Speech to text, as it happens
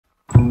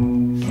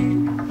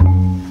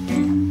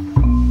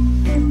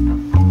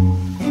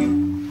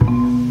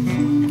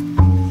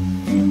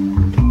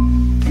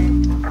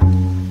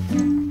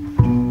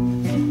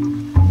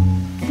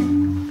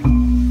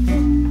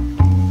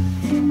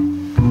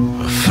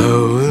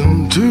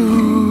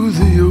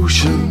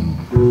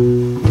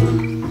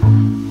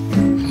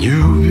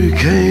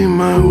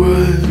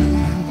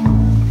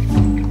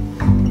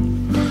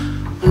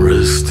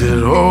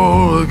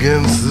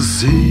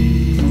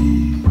sea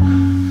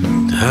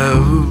to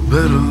have a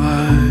better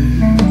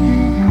life.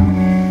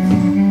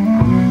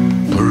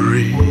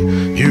 Marie,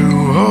 you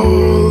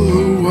are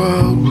the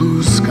wild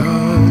blue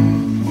sky.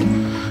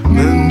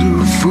 Men do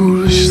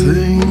foolish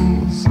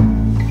things.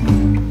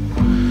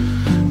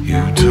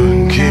 You turn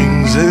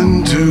kings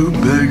into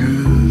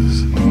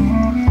beggars,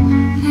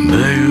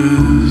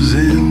 beggars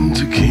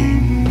into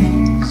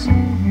kings.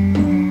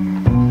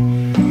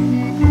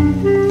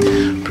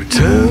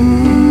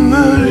 Pretend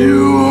that you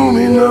owe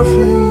me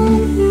nothing,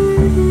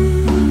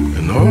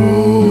 and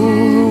all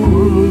the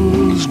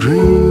world's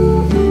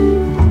green.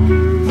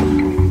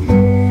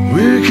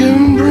 We can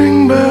bring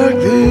back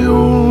the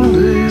old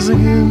days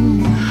again,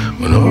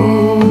 when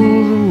all the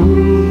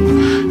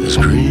world is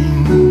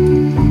green.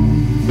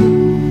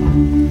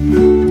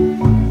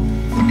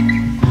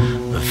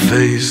 The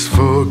face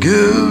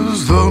forgives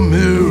the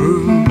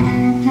mirror,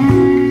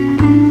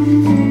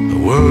 the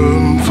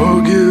worm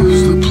forgives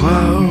the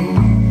plow.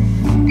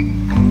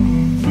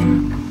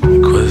 The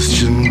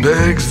question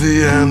begs the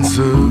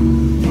answer,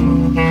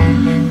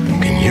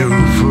 can you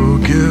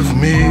forgive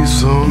me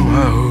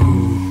somehow?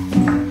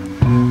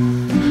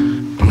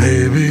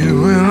 Maybe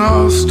when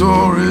our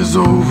story's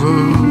over,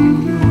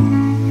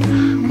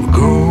 we'll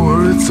go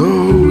where it's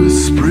always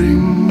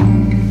spring.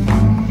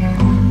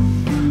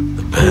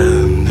 The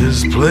band is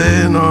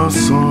playing our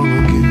song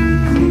again,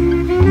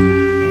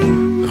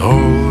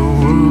 all the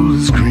world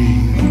is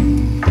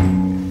green.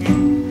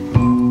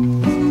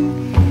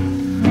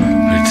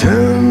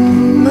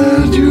 Pretend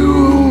that you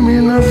owe me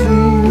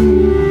nothing,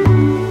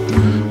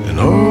 and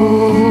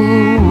all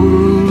the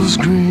world is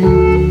green.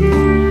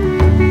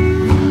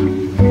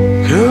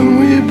 Can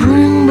we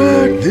bring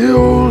back the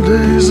old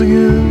days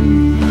again,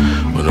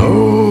 when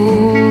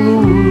all the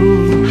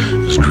world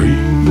is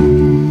green?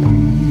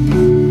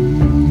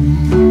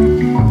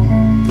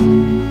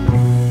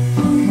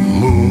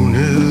 Moon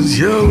is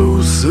yellow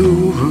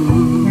silver,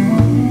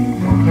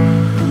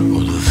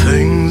 all the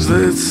things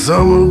that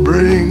summer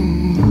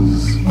brings.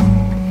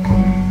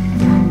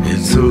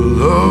 It's a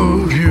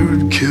love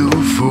you'd kill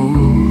for,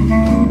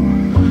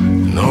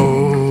 and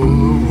all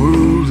the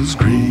world is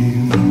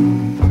green.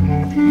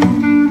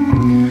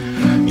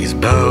 He's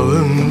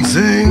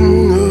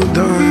balancing a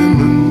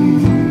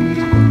diamond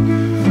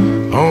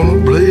on a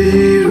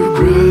blade of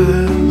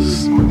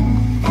grass.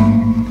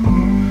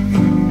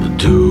 The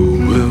dew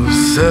will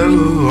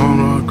settle on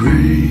our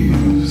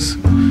graves,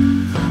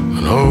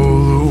 and all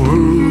the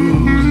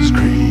world is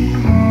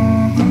green.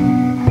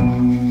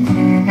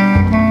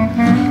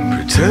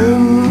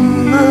 Pretend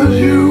that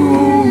you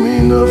owe me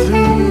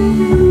nothing,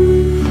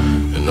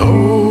 and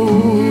all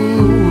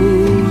the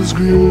world is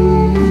green.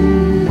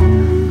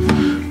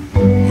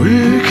 We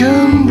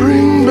can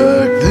bring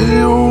back the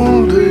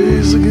old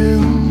days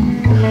again,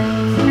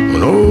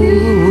 when all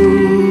the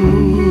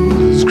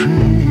world is green.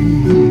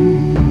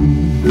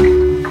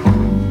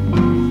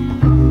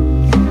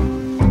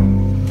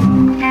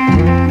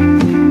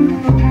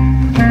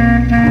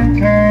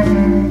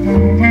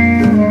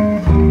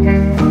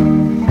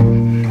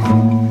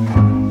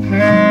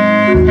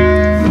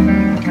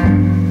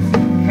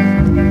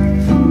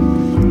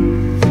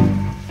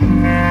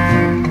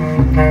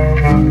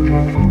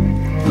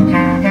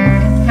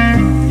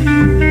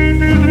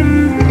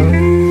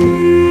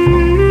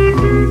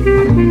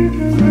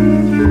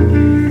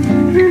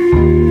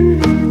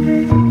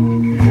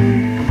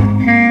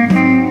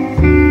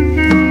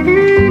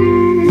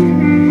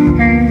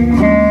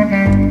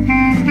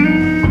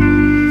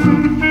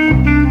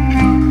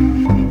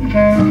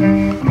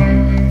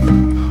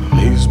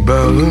 He's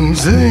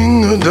balancing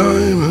a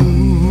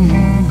diamond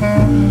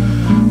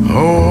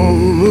on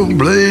a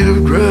blade of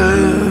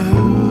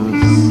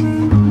grass.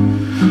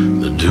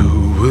 The dew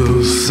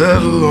will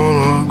settle on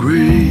our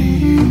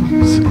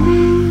graves,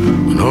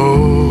 and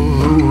all